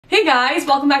Hey guys,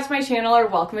 welcome back to my channel, or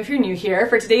welcome if you're new here.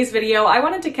 For today's video, I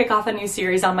wanted to kick off a new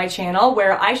series on my channel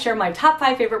where I share my top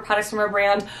 5 favorite products from a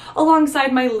brand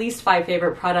alongside my least 5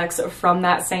 favorite products from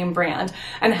that same brand.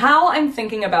 And how I'm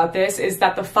thinking about this is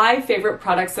that the 5 favorite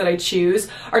products that I choose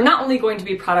are not only going to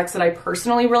be products that I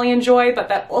personally really enjoy, but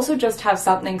that also just have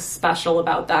something special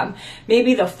about them.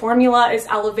 Maybe the formula is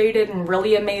elevated and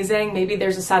really amazing. Maybe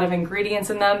there's a set of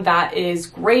ingredients in them that is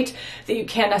great that you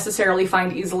can't necessarily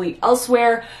find easily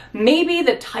elsewhere. Maybe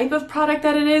the type of product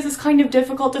that it is kind of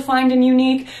difficult to find and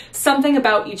unique. Something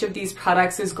about each of these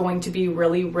products is going to be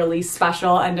really, really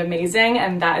special and amazing,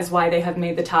 and that is why they have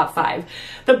made the top 5.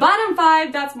 The bottom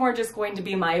 5, that's more just going to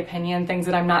be my opinion, things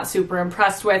that I'm not super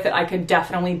impressed with, that I could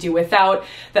definitely do without,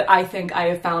 that I think I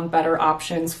have found better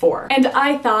options for. And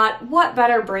I thought, what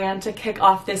better brand to kick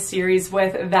off this series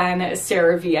with than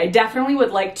Cerave? I definitely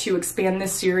would like to expand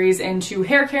this series into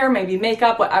hair care, maybe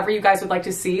makeup, whatever you guys would like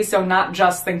to see, so not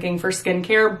just thinking for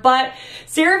skincare, but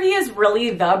Cerave is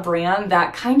really the brand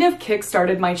that kind of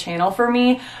kick-started my channel for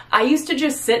me. I used to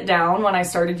just sit down when I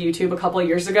started YouTube a couple of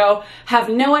years ago, have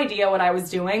no idea what I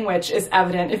was doing, which is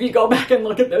evident if you go back and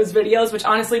look at those videos, which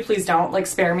honestly, please don't, like,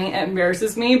 spare me, it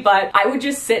embarrasses me, but I would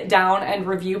just sit down and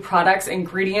review products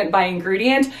ingredient by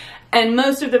ingredient. And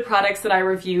most of the products that I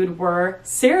reviewed were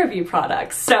Cerave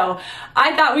products. So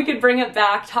I thought we could bring it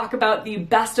back, talk about the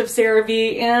best of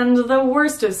Cerave and the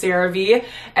worst of Cerave.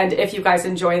 And if you guys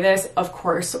enjoy this, of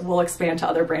course, we'll expand to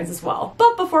other brands as well.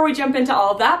 But before we jump into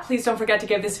all of that, please don't forget to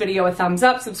give this video a thumbs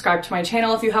up, subscribe to my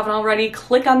channel if you haven't already,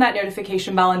 click on that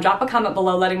notification bell, and drop a comment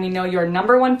below letting me know your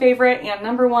 #1 favorite and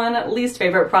 #1 least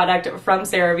favorite product from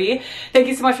Cerave. Thank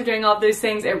you so much for doing all of those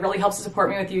things. It really helps to support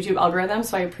me with YouTube algorithms,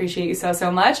 so I appreciate you so, so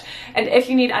much. And if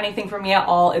you need anything from me at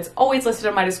all, it's always listed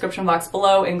in my description box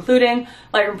below, including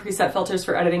Lightroom preset filters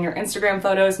for editing your Instagram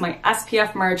photos, my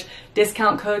SPF merch,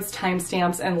 discount codes,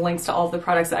 timestamps, and links to all of the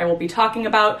products that I will be talking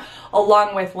about,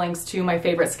 along with links to my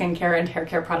favorite skincare and hair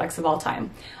care products of all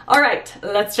time. All right,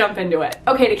 let's jump into it.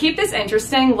 Okay, to keep this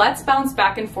interesting, let's bounce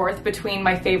back and forth between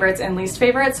my favorites and least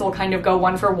favorites. So we'll kind of go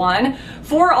one for one.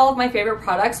 For all of my favorite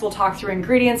products, we'll talk through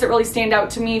ingredients that really stand out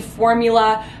to me,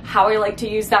 formula, how I like to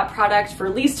use that product. For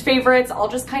least favorites, I'll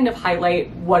just kind of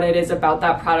highlight what it is about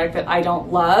that product that I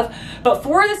don't love. But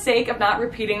for the sake of not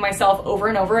repeating myself over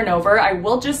and over and over, I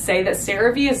will just say that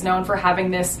Cerave is known for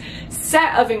having this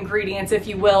set of ingredients, if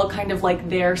you will, kind of like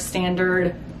their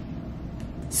standard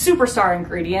superstar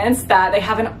ingredients that they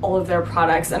have in all of their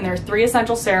products, and they're 3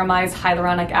 essential ceramides,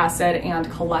 hyaluronic acid, and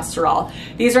cholesterol.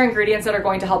 These are ingredients that are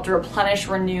going to help to replenish,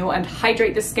 renew, and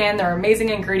hydrate the skin. They're amazing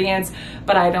ingredients,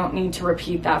 but I don't need to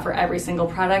repeat that for every single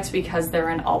product because they're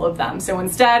in all of them. So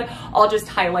instead, I'll just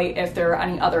highlight if there are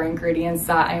any other ingredients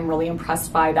that I am really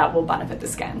impressed by that will benefit the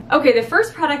skin. Okay, the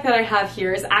first product that I have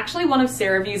here is actually one of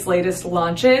Cerave's latest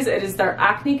launches. It is their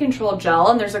Acne Control Gel,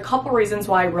 and there's a couple reasons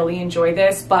why I really enjoy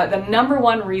this, but the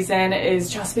 #1 reason is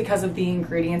just because of the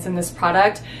ingredients in this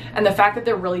product and the fact that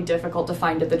they're really difficult to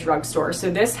find at the drugstore.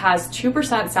 So this has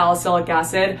 2% salicylic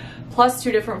acid plus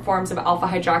 2 different forms of alpha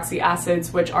hydroxy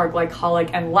acids, which are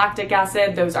glycolic and lactic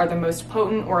acid. Those are the most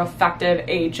potent or effective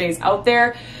AHAs out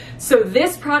there. So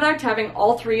this product, having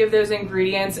all 3 of those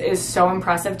ingredients, is so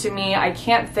impressive to me. I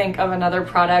can't think of another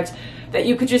product that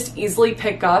you could just easily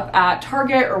pick up at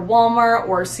Target or Walmart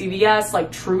or CVS,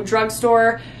 like true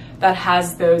drugstore, that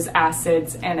has those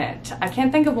acids in it. I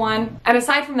can't think of one. And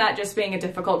aside from that just being a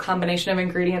difficult combination of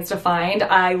ingredients to find,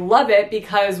 I love it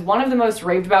because one of the most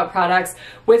raved about products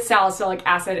with salicylic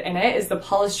acid in it is the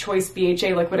Paula's Choice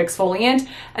BHA Liquid Exfoliant,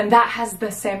 and that has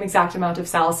the same exact amount of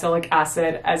salicylic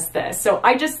acid as this. So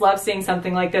I just love seeing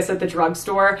something like this at the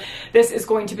drugstore. This is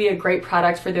going to be a great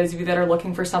product for those of you that are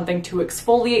looking for something to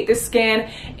exfoliate the skin,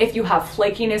 if you have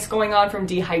flakiness going on from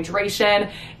dehydration,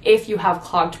 if you have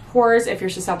clogged pores, if you're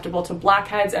susceptible to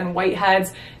blackheads and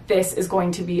whiteheads, this is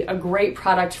going to be a great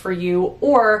product for you,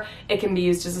 or it can be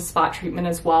used as a spot treatment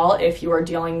as well if you are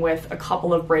dealing with a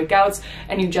couple of breakouts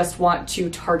and you just want to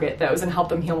target those and help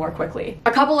them heal more quickly.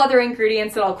 A couple other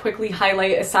ingredients that I'll quickly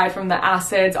highlight aside from the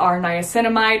acids are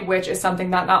niacinamide, which is something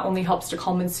that not only helps to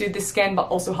calm and soothe the skin, but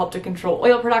also help to control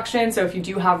oil production. So if you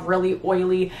do have really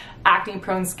oily,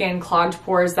 acne-prone skin, clogged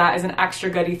pores, that is an extra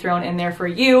goodie thrown in there for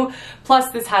you. Plus,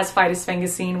 this has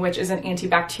phytosphangacine, which is an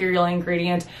antibacterial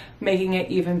ingredient, making it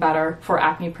even better for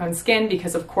acne-prone skin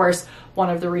because, of course, one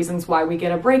of the reasons why we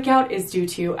get a breakout is due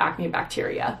to acne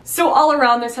bacteria. So all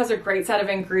around, this has a great set of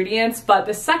ingredients, but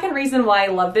the second reason why I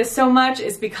love this so much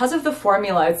is because of the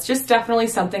formula. It's just definitely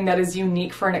something that is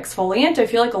unique for an exfoliant. I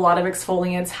feel like a lot of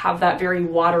exfoliants have that very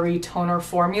watery toner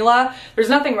formula. There's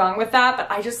nothing wrong with that,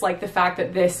 but I just like the fact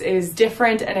that this is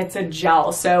different and it's a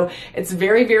gel. So it's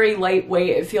very, very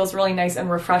lightweight. It feels really nice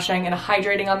and refreshing and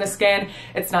hydrating on the skin.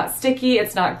 It's not sticky,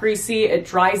 it's not greasy, it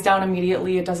dries down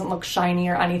immediately, it doesn't look shiny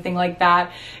or anything like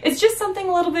that. It's just something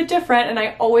a little bit different, and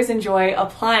I always enjoy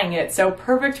applying it. So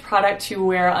perfect product to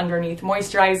wear underneath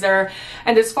moisturizer.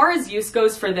 And as far as use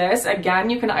goes for this, again,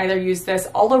 you can either use this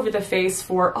all over the face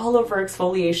for all over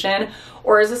exfoliation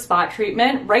or as a spot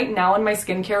treatment. Right now in my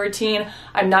skincare routine,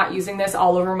 I'm not using this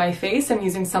all over my face. I'm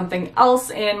using something else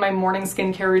in my morning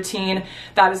skincare routine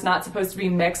that is not supposed to be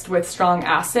mixed with strong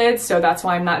acids, so that's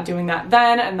why I'm not doing that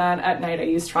then. And then at night I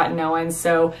use tretinoin,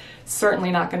 so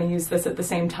certainly not going to use this at the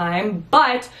same time.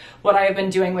 But what I have been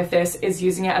doing with this is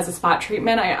using it as a spot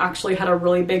treatment. I actually had a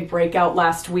really big breakout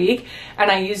last week,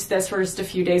 and I used this for just a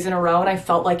few days in a row, and I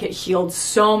felt like it healed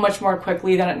so much more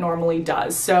quickly than it normally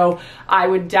does. So I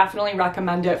would definitely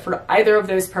recommend it for either of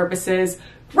those purposes.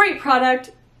 Great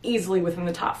product, easily within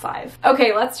the top 5.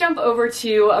 Okay, let's jump over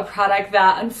to a product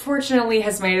that unfortunately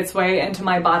has made its way into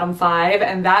my bottom 5,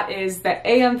 and that is the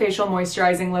AM Facial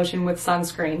Moisturizing Lotion with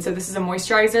Sunscreen. So this is a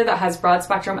moisturizer that has broad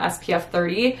spectrum SPF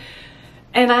 30,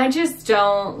 and I just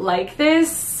don't like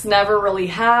this, never really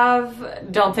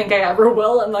have, don't think I ever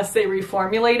will unless they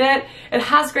reformulate it. It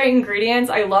has great ingredients.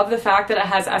 I love the fact that it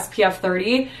has SPF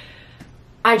 30.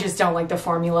 I just don't like the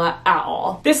formula at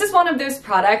all. This is one of those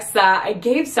products that I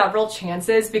gave several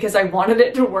chances because I wanted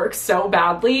it to work so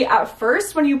badly. At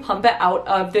first, when you pump it out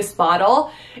of this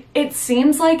bottle, it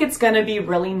seems like it's gonna be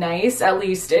really nice, at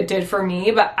least it did for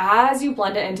me, but as you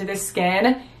blend it into the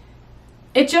skin,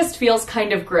 it just feels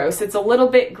kind of gross. It's a little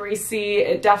bit greasy.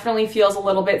 It definitely feels a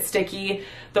little bit sticky.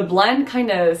 The blend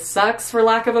kind of sucks, for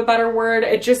lack of a better word.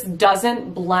 It just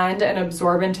doesn't blend and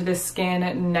absorb into the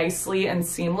skin nicely and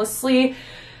seamlessly.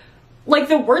 Like,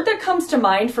 the word that comes to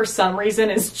mind for some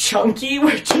reason is chunky,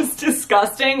 which is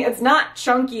disgusting. It's not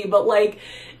chunky, but like,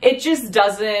 it just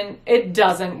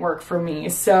doesn't work for me.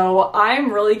 So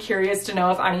I'm really curious to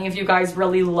know if any of you guys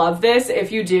really love this.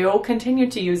 If you do, continue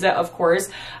to use it, of course.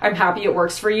 I'm happy it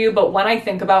works for you, but when I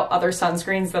think about other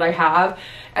sunscreens that I have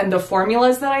and the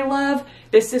formulas that I love,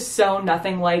 this is so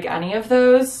nothing like any of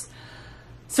those.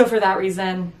 So for that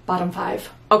reason, bottom 5.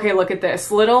 Okay, look at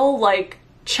this. Little, like,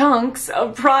 chunks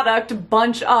of product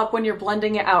bunch up when you're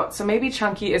blending it out. So maybe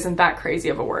chunky isn't that crazy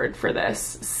of a word for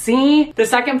this. See? The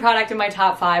second product in my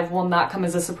top 5 will not come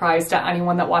as a surprise to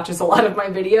anyone that watches a lot of my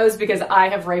videos because I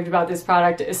have raved about this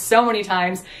product so many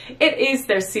times. It is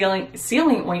their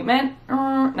healing ointment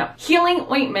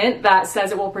that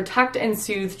says it will protect and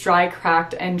soothe dry,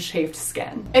 cracked, and chafed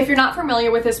skin. If you're not familiar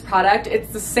with this product,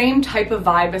 it's the same type of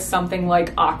vibe as something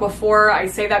like Aquaphor. I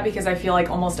say that because I feel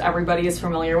like almost everybody is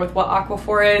familiar with what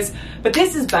Aquaphor is, but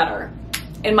this is better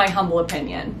in my humble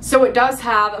opinion. So it does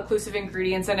have occlusive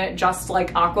ingredients in it, just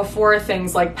like Aquaphor,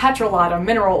 things like petrolatum,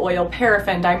 mineral oil,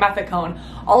 paraffin, dimethicone.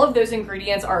 All of those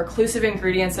ingredients are occlusive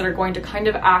ingredients that are going to kind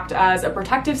of act as a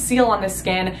protective seal on the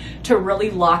skin to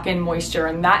really lock in moisture.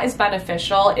 And that is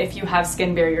beneficial if you have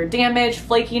skin barrier damage,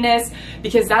 flakiness,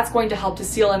 because that's going to help to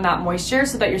seal in that moisture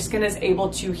so that your skin is able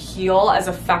to heal as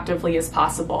effectively as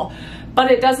possible. But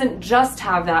it doesn't just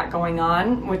have that going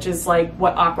on, which is like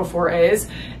what Aquaphor is.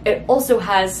 It also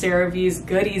has Cerave's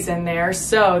goodies in there,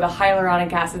 so the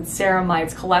hyaluronic acid,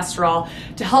 ceramides, cholesterol,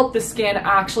 to help the skin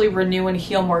actually renew and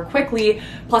heal more quickly.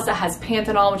 Plus it has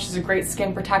panthenol, which is a great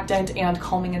skin protectant and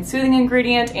calming and soothing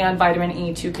ingredient, and vitamin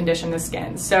E to condition the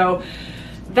skin. So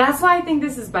that's why I think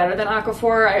this is better than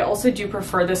Aquaphor. I also do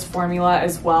prefer this formula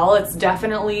as well. It's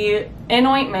definitely an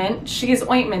ointment. She's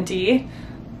ointmenty.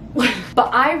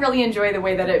 But I really enjoy the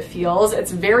way that it feels. It's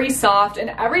very soft, and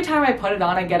every time I put it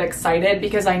on I get excited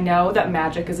because I know that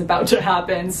magic is about to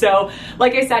happen. So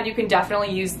like I said, you can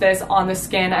definitely use this on the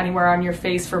skin, anywhere on your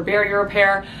face for barrier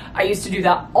repair. I used to do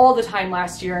that all the time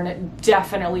last year, and it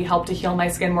definitely helped to heal my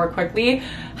skin more quickly.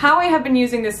 How I have been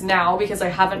using this now, because I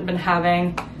haven't been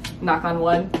having, knock on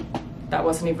wood, that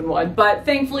wasn't even wood, but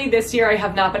thankfully this year I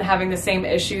have not been having the same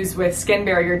issues with skin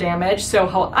barrier damage. So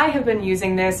how I have been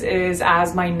using this is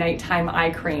as my nighttime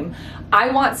eye cream.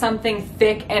 I want something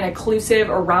thick and occlusive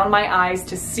around my eyes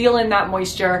to seal in that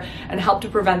moisture and help to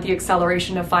prevent the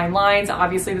acceleration of fine lines.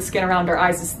 Obviously the skin around our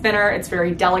eyes is thinner, it's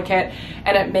very delicate,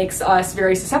 and it makes us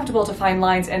very susceptible to fine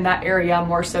lines in that area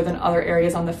more so than other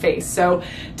areas on the face. So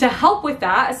to help with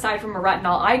that, aside from a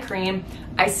retinol eye cream,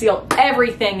 I seal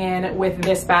everything in with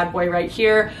this bad boy right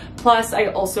here. Plus, I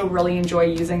also really enjoy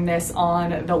using this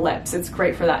on the lips. It's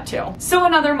great for that too. So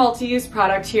another multi-use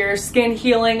product here, skin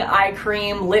healing eye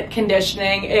cream, lip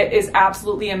conditioning. It is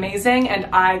absolutely amazing and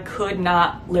I could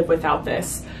not live without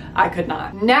this. I could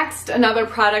not. Next, another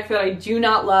product that I do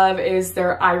not love is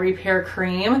their eye repair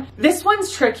cream. This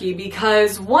one's tricky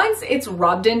because once it's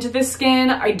rubbed into the skin,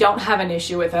 I don't have an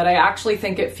issue with it. I actually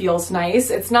think it feels nice.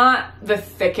 It's not the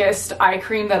thickest eye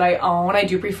cream that I own. I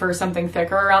do prefer something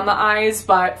thicker around the eyes,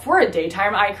 but for a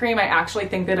daytime eye cream, I actually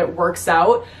think that it works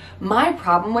out. My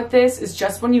problem with this is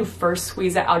just when you first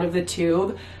squeeze it out of the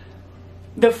tube,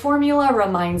 the formula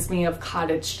reminds me of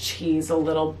cottage cheese a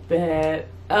little bit.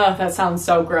 Oh, that sounds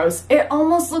so gross. It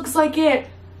almost looks like it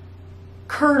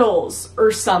curdles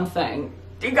or something.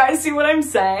 Do you guys see what I'm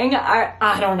saying?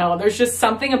 I don't know. There's just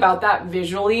something about that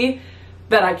visually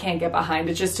that I can't get behind.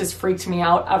 It just has freaked me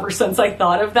out ever since I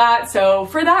thought of that. So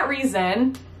for that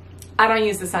reason, I don't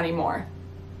use this anymore.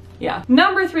 Yeah.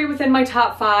 Number 3 within my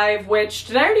top 5, which,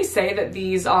 did I already say that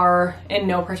these are in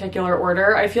no particular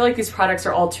order? I feel like these products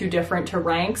are all too different to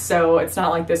rank, so it's not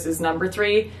like this is number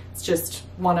 3. It's just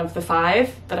one of the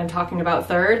 5 that I'm talking about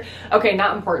third. Okay,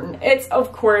 not important. It's,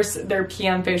 of course, their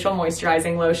PM Facial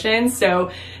Moisturizing Lotion.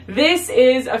 So this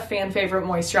is a fan favorite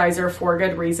moisturizer for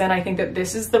good reason. I think that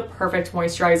this is the perfect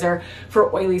moisturizer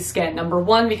for oily skin. Number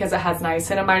 1, because it has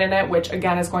niacinamide in it, which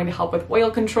again is going to help with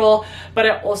oil control, but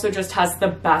it also just has the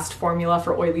best formula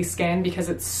for oily skin because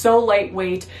it's so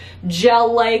lightweight,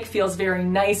 gel-like, feels very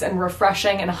nice and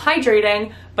refreshing and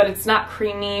hydrating, but it's not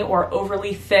creamy or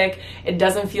overly thick. It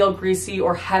doesn't feel greasy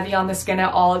or heavy on the skin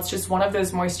at all. It's just one of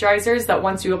those moisturizers that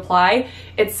once you apply,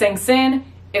 it sinks in,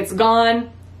 it's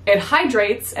gone, it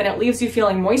hydrates, and it leaves you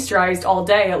feeling moisturized all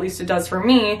day, at least it does for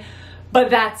me. But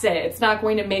that's it. It's not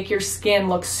going to make your skin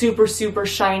look super, super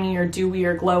shiny or dewy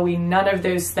or glowy. None of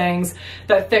those things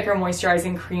that thicker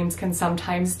moisturizing creams can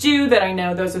sometimes do that I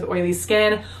know those with oily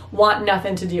skin want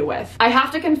nothing to do with. I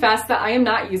have to confess that I am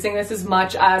not using this as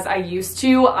much as I used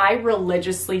to. I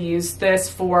religiously used this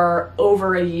for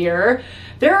over a year.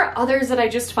 There are others that I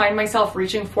just find myself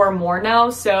reaching for more now.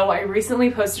 So I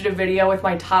recently posted a video with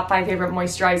my top 5 favorite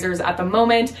moisturizers at the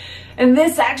moment, and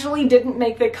this actually didn't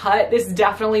make the cut. This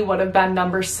definitely would have been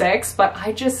number 6, but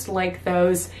I just like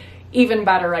those even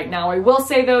better right now. I will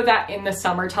say though that in the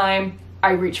summertime,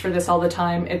 I reach for this all the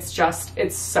time. It's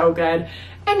so good.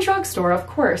 And drugstore, of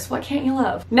course, what can't you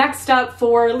love? Next up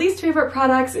for least favorite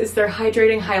products is their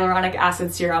Hydrating Hyaluronic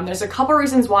Acid Serum. There's a couple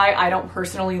reasons why I don't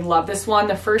personally love this one.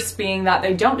 The first being that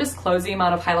they don't disclose the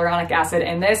amount of hyaluronic acid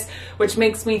in this, which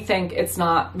makes me think it's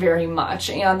not very much.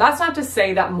 And that's not to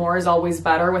say that more is always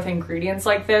better with ingredients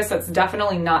like this. That's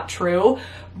definitely not true.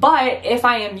 But if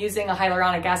I am using a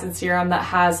hyaluronic acid serum that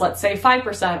has, let's say,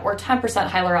 5% or 10%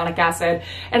 hyaluronic acid,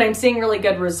 and I'm seeing really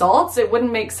good results, it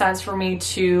wouldn't make sense for me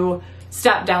to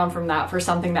step down from that for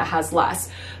something that has less.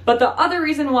 But the other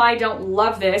reason why I don't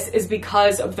love this is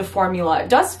because of the formula. It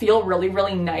does feel really,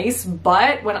 really nice,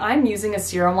 but when I'm using a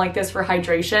serum like this for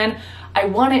hydration, I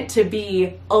want it to be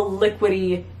a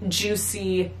liquidy,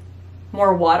 juicy,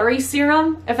 more watery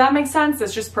serum, if that makes sense.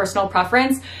 It's just personal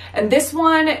preference. And this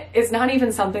one is not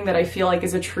even something that I feel like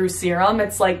is a true serum.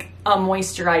 It's like a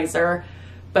moisturizer,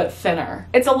 but thinner.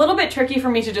 It's a little bit tricky for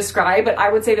me to describe, but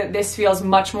I would say that this feels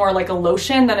much more like a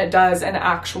lotion than it does an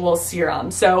actual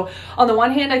serum. So on the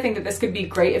one hand, I think that this could be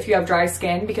great if you have dry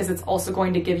skin because it's also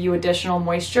going to give you additional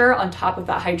moisture on top of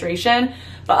that hydration.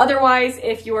 But otherwise,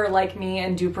 if you are like me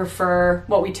and do prefer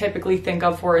what we typically think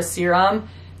of for a serum,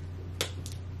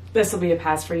 this will be a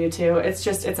pass for you too. It's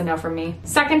a no for me.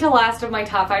 Second to last of my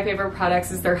top 5 favorite products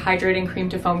is their Hydrating Cream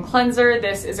to Foam Cleanser.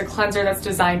 This is a cleanser that's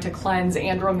designed to cleanse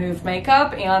and remove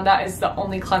makeup, and that is the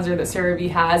only cleanser that Cerave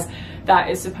has that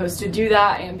is supposed to do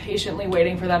that. I am patiently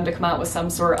waiting for them to come out with some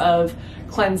sort of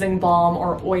cleansing balm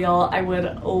or oil. I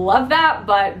would love that,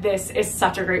 but this is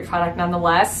such a great product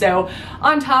nonetheless. So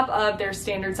on top of their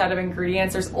standard set of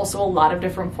ingredients, there's also a lot of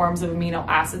different forms of amino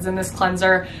acids in this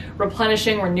cleanser,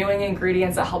 replenishing, renewing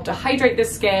ingredients that help to hydrate the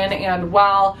skin. And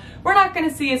while we're not going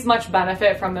to see as much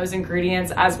benefit from those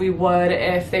ingredients as we would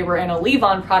if they were in a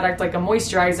leave-on product like a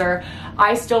moisturizer,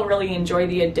 I still really enjoy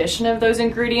the addition of those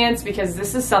ingredients because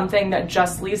this is something that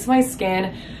just leaves my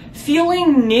skin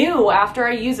feeling new after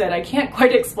I use it. I can't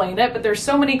quite explain it, but there's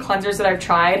so many cleansers that I've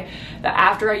tried that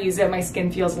after I use it, my skin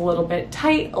feels a little bit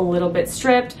tight, a little bit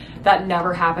stripped. That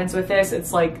never happens with this.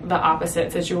 It's like the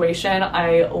opposite situation.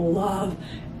 I love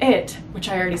it, which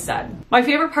I already said. My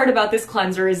favorite part about this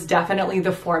cleanser is definitely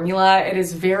the formula. It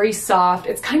is very soft.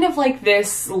 It's kind of like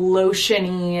this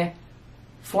lotion-y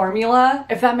formula,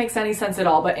 if that makes any sense at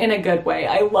all, but in a good way.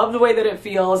 I love the way that it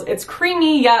feels. It's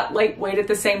creamy yet lightweight at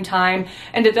the same time,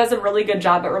 and it does a really good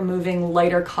job at removing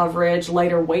lighter coverage,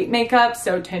 lighter weight makeup.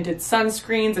 So tinted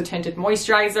sunscreens, a tinted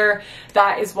moisturizer,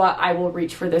 that is what I will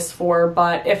reach for this for.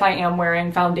 But if I am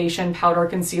wearing foundation, powder,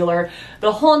 concealer,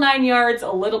 the whole 9 yards,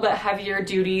 a little bit heavier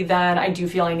duty, then I do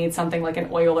feel I need something like an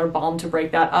oil or balm to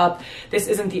break that up. This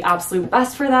isn't the absolute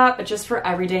best for that, but just for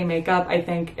everyday makeup, I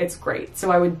think it's great.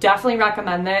 So I would definitely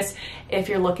recommend this if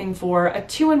you're looking for a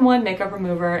 2-in-1 makeup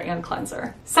remover and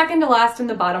cleanser. Second to last in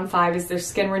the bottom 5 is their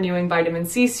Skin Renewing Vitamin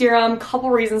C Serum. Couple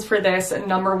reasons for this.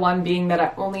 Number one being that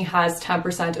it only has 10%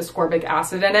 ascorbic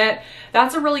acid in it.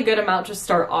 That's a really good amount to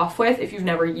start off with. If you've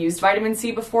never used vitamin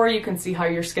C before, you can see how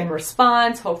your skin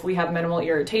responds, hopefully have minimal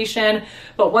irritation.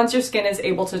 But once your skin is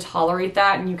able to tolerate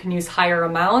that and you can use higher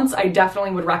amounts, I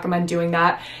definitely would recommend doing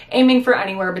that, aiming for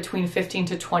anywhere between 15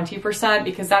 to 20%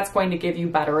 because that's going to give you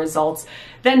better results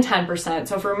than 10%.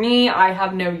 So for me, I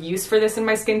have no use for this in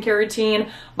my skincare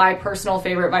routine. My personal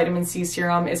favorite vitamin C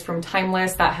serum is from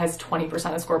Timeless that has 20%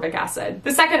 ascorbic acid.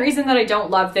 The second reason that I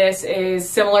don't love this is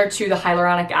similar to the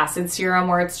hyaluronic acid serum,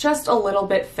 where it's just a little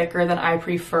bit thicker than I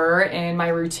prefer in my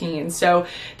routine. So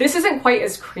this isn't quite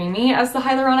as creamy as the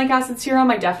hyaluronic acid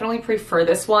serum. I definitely prefer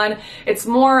this one. It's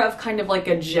more of kind of like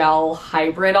a gel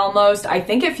hybrid almost. I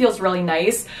think it feels really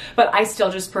nice, but I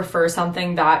still just prefer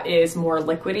something that is more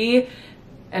liquidy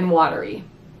and watery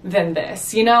than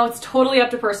this. You know, it's totally up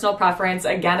to personal preference.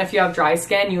 Again, if you have dry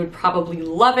skin, you would probably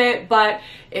love it, but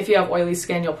if you have oily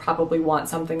skin, you'll probably want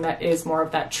something that is more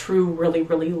of that true, really,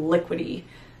 really liquidy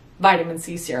vitamin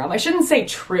C serum. I shouldn't say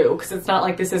true because it's not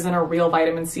like this isn't a real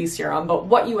vitamin C serum, but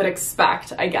what you would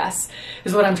expect, I guess,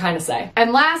 is what I'm trying to say.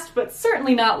 And last, but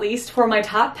certainly not least, for my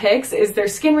top picks is their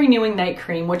Skin Renewing Night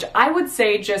Cream, which I would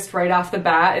say just right off the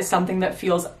bat is something that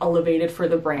feels elevated for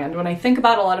the brand. When I think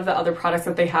about a lot of the other products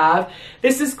that they have,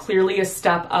 this is clearly a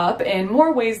step up in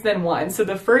more ways than one. So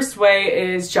the first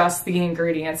way is just the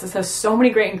ingredients. This has so many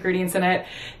great ingredients in it,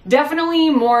 definitely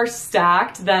more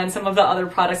stacked than some of the other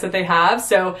products that they have.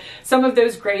 So some of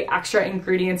those great extra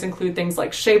ingredients include things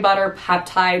like shea butter,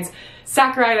 peptides,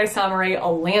 saccharide isomerate,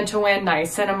 allantoin,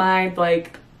 niacinamide.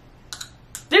 Like,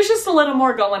 there's just a little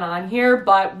more going on here,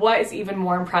 but what is even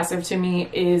more impressive to me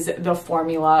is the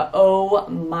formula. Oh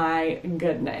my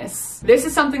goodness. This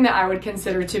is something that I would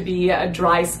consider to be a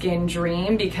dry skin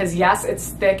dream because yes,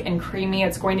 it's thick and creamy.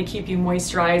 It's going to keep you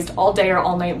moisturized all day or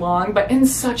all night long, but in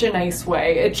such a nice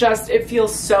way. It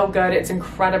feels so good. It's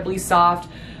incredibly soft.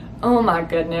 Oh my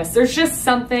goodness. There's just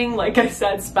something, like I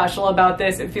said, special about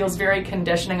this. It feels very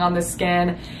conditioning on the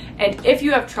skin. And if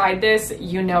you have tried this,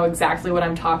 you know exactly what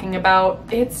I'm talking about.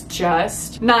 It's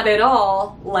just not at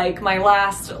all like my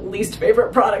last least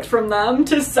favorite product from them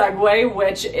to segue,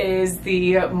 which is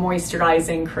the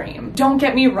moisturizing cream. Don't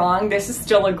get me wrong, this is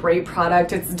still a great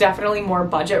product. It's definitely more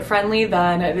budget friendly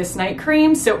than this night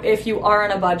cream. So if you are on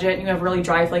a budget and you have really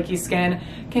dry, flaky skin,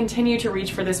 continue to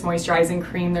reach for this moisturizing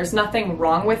cream. There's nothing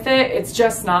wrong with it. It's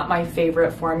just not my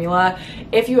favorite formula.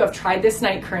 If you have tried this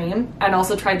night cream and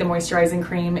also tried the moisturizing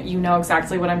cream, you know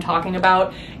exactly what I'm talking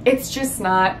about. It's just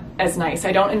not as nice.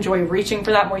 I don't enjoy reaching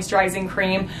for that moisturizing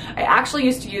cream. I actually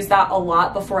used to use that a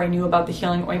lot before I knew about the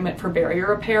Healing Ointment for barrier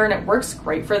repair, and it works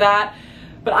great for that.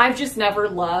 But I've just never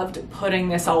loved putting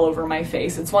this all over my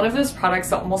face. It's one of those products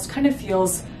that almost kind of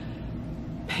feels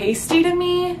pasty to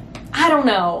me. I don't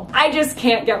know. I just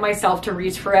can't get myself to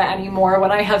reach for it anymore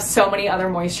when I have so many other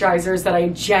moisturizers that I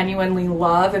genuinely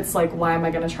love. It's like, why am I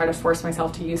going to try to force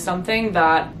myself to use something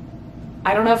that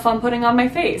I don't have fun putting on my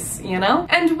face, you know?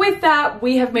 And with that,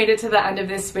 we have made it to the end of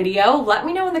this video. Let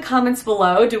me know in the comments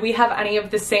below, do we have any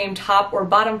of the same top or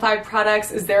bottom 5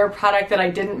 products? Is there a product that I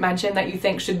didn't mention that you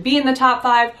think should be in the top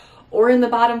 5? Or in the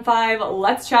bottom 5,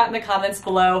 let's chat in the comments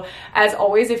below. As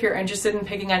always, if you're interested in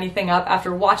picking anything up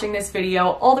after watching this video,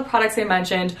 all the products I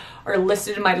mentioned are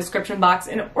listed in my description box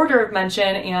in order of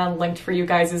mention and linked for you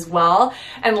guys as well.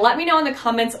 And let me know in the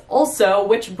comments also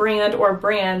which brand or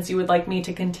brands you would like me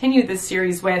to continue this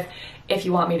series with if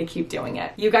you want me to keep doing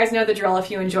it. You guys know the drill. If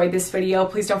you enjoyed this video,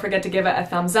 please don't forget to give it a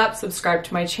thumbs up, subscribe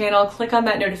to my channel, click on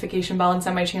that notification bell and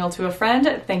send my channel to a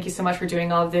friend. Thank you so much for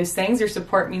doing all of those things. Your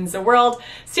support means the world.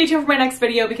 Stay tuned for my next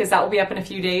video because that will be up in a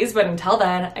few days, but until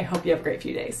then, I hope you have a great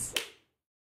few days.